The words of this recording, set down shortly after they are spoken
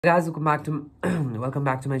Guys, welcome back to welcome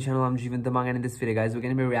back to my channel. I'm Jeevan Damang, and in this video, guys, we're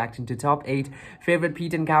gonna be reacting to top 8 favorite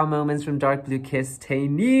Pete and Cow moments from Dark Blue Kiss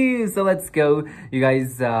Tainu. So let's go, you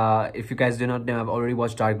guys. If you guys do not know, I've already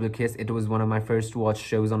watched Dark Blue Kiss. It was one of my first watch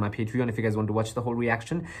shows on my Patreon. If you guys want to watch the whole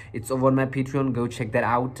reaction, it's over on my Patreon. Go check that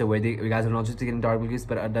out. Where you guys are not just getting Dark Blue Kiss,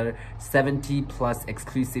 but other 70 plus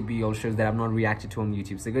exclusive BL shows that I've not reacted to on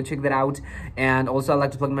YouTube. So go check that out. And also, I'd like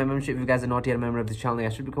to plug my membership. If you guys are not yet a member of the channel, I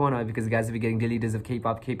should become one, because you guys will be getting daily doses of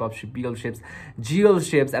K-pop ship, BL ships, GL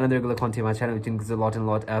ships, and other regular content on my channel, which includes a lot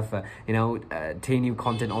of Tainu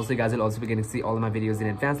content. Also, you guys will also be getting to see all of my videos in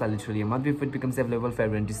advance, like literally a month before it becomes available for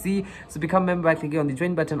everyone to see. So become a member by clicking on the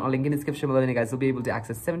join button or link in the description below, and you guys will be able to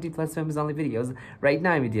access 70 plus members only videos right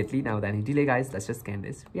now immediately. Now, without any delay, guys, let's just scan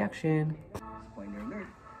this reaction. Spoiler alert.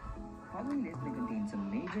 Following this may contain some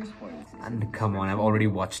major spoilers. And come on, I've already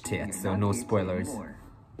watched it, so no spoilers.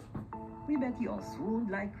 We bet you all swooned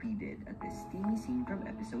like we did at this steamy scene from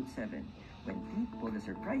episode 7, when Pete pulled a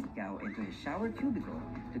surprised cow into his shower cubicle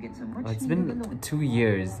to get some much It's been 2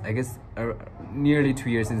 years, I guess, nearly 2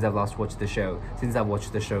 years since I've last watched the show. So the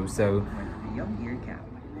young ear cow.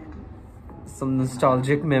 Some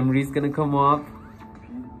nostalgic memories gonna come up.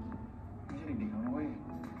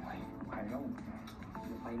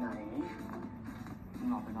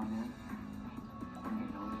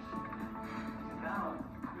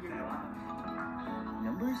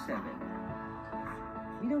 Number 7.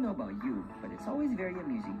 We don't know about you, but it's always very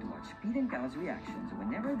amusing to watch Pete and Cow's reactions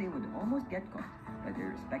whenever they would almost get caught by their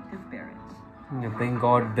respective parents. Yeah, thank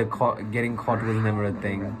God getting caught was never a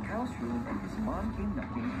thing. Cow's room and his mom came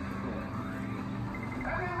knocking at the door.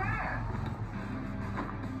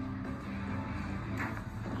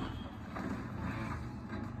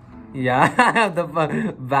 Yeah, the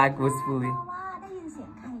back was fully.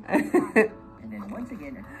 And then once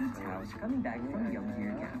again at Pete's house, coming back from young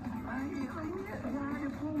ear cow.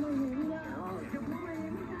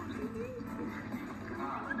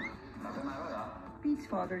 Pete's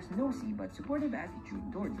father's nosy but supportive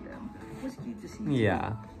attitude towards them was cute to see.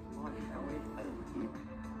 Yeah.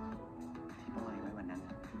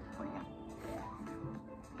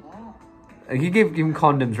 He gave him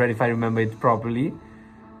condoms, right, if I remember it properly.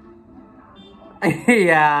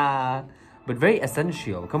 Yeah. But very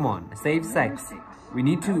essential. Come on, save sex. We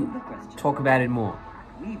need to talk about it more.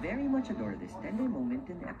 We very much adore this tender moment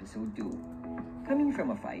in episode 2. Coming from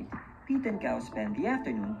a fight, Pete and Cow spend the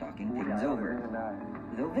afternoon talking things over.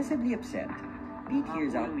 Though visibly upset, Pete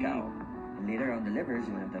hears out Cow, and later on delivers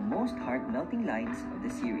one of the most heart-melting lines of the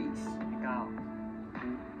series.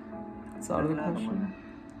 It's out of the question.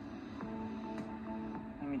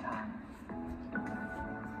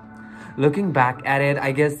 Looking back at it,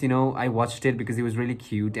 I guess, I watched it because it was really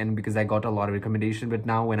cute and because I got a lot of recommendation. But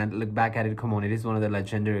now when I look back at it, come on, it is one of the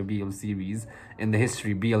legendary BL series in the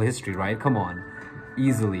BL history, right? Come on,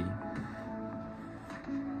 easily.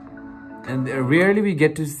 And rarely we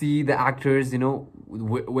get to see the actors,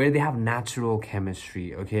 where they have natural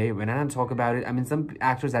chemistry, okay? When I talk about it, I mean, some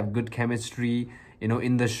actors have good chemistry,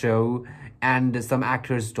 in the show, and some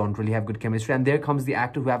actors don't really have good chemistry. And there comes the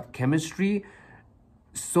actor who have chemistry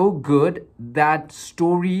so good that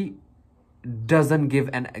story doesn't give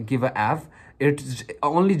a F. It's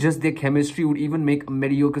only just their chemistry would even make a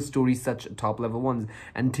mediocre story such top level ones.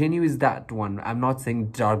 And Tainu is that one. I'm not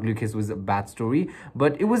saying Dark Blue Kiss was a bad story,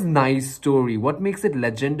 but it was nice story. What makes it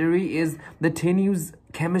legendary is the Tainu's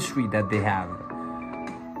chemistry that they have.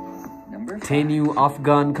 Tainu,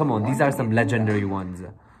 Afghan, come on, these are some legendary ones.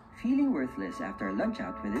 Feeling worthless after a lunch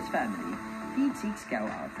out with his family, Pete seeks Cow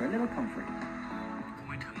out for a little comfort.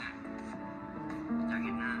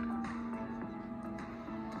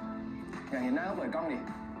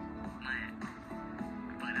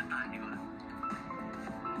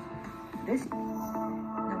 This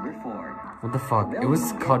number 4. What the fuck? It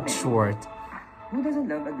was cut short. Who doesn't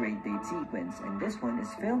love a great date sequence? And this one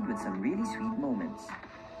is filled with some really sweet moments.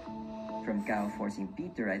 From Cow forcing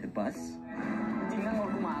Pete to ride the bus.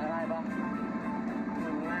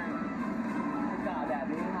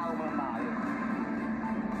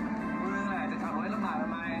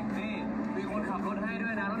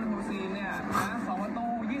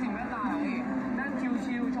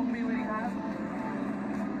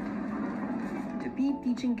 To Pete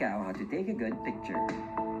teaching Cow how to take a good picture.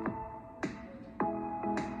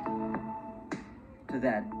 To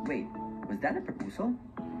that, wait, was that a proposal?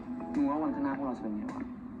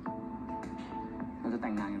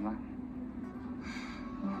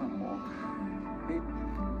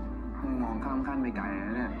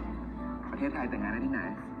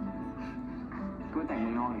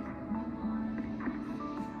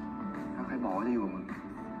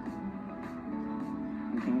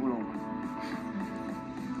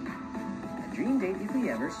 A dream date if we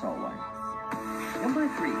ever saw one. Number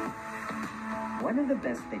 3. One of the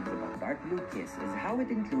best things about Dark Blue Kiss is how it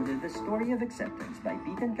included the story of acceptance by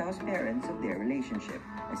Pete and Kao's parents of their relationship,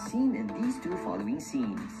 as seen in these two following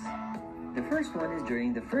scenes. The first one is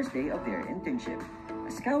during the first day of their internship.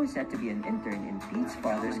 As Kao is set to be an intern in Pete's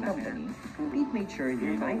father's company, Pete made sure he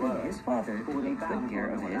reminded his father to take good care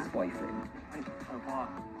of his boyfriend.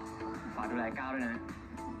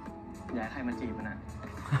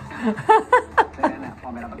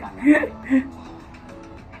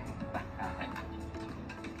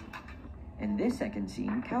 In this second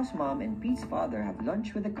scene, Kao's mom and Pete's father have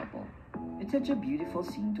lunch with the couple. It's such a beautiful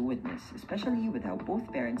scene to witness, especially with how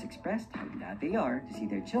both parents expressed how glad they are to see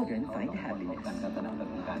their children find happiness.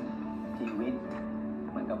 ชีวิต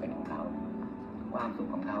มันก็เป็นของเขาความสุข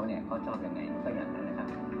ของเขาเนี่ยเขาชอบยังไงก็อย่างนั้นนะครับ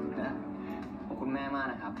นะขอบคุณแม่มาก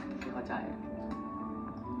นะครับที่เข้าใจ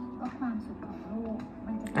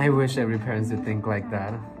I wish every parent would think like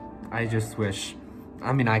that. I just wish.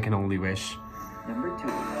 I mean, I can only wish. Number 2.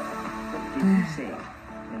 What did you say?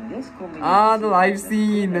 In this the live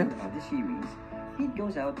scene of the series, Pete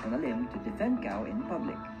goes out on a limb to defend Kao in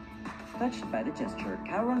public. Touched by the gesture,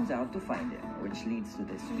 Kao runs out to find him, which leads to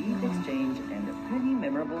the sweet exchange and a pretty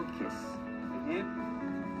memorable kiss.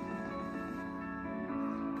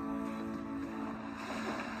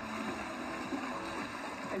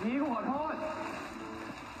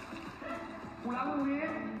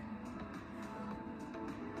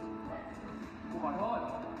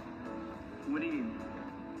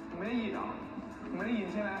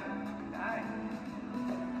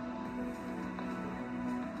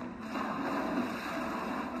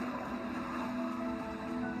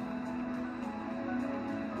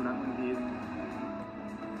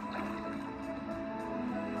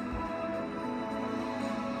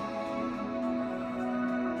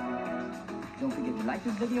 Don't forget to like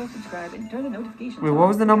this video, subscribe, and turn the notifications on. Wait, what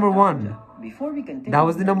was the number 1? Before we continue, that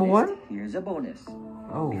was the number 1? Here's a bonus.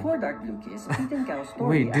 Oh. Before Dark Blue Kiss, Pete and Kao's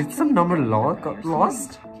story. Wait, did some number got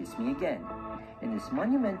lost? Kiss Me Again. In this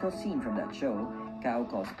monumental scene from that show, Kao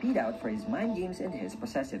calls Pete out for his mind games and his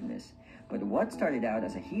possessiveness. But what started out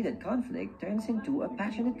as a heated conflict turns into a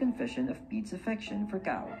passionate confession of Pete's affection for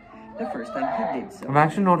Kao. The first time he did so. I've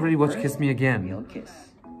actually not really watched Kiss Me Again. Real kiss.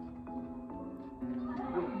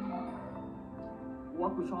 ว่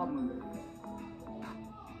ากูชอบมึง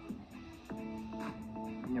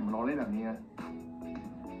อย่ามาล้อเล่นแบบนี้นะ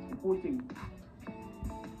พูดจริง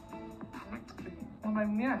ทำไม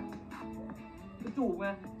มึงเนี่ยจะจูบไง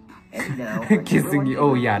And now, kissing you.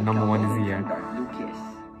 Oh yeah, number 1 is here. Dark Blue Kiss.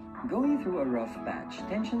 Going through a rough patch,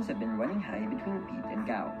 tensions have been running high between Pete and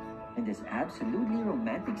Kao. In this absolutely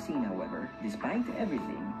romantic scene, however, despite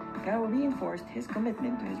everything, Kao reinforced his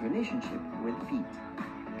commitment to his relationship with Pete.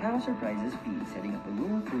 Kao surprises Pete setting up a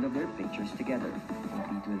room full of their pictures together,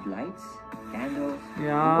 complete with lights, candles.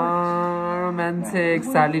 Yeah, romantic.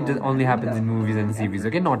 Sadly, it only happens in movies and series,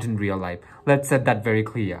 okay? Not in real life. Let's set that very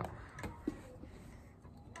clear.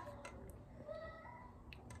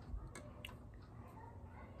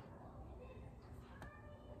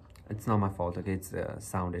 It's not my fault, okay? It's the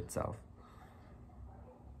sound itself.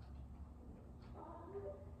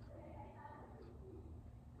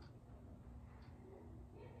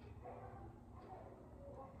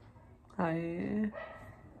 Hi.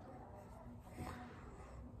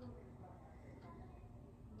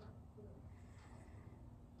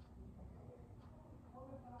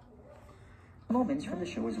 Moments from the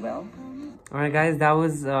show as well. Alright guys, that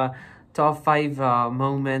was top 5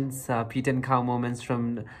 moments, Pete and Kao moments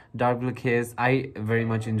from Dark Blue Kiss. I very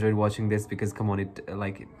much enjoyed watching this because, come on, it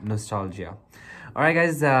like nostalgia. Alright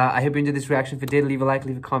guys, I hope you enjoyed this reaction. If you did, leave a like,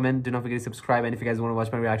 leave a comment. Do not forget to subscribe. And if you guys want to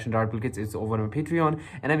watch my reaction to Dark Blue Kiss, it's over on my Patreon.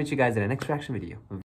 And I'll meet you guys in the next reaction video.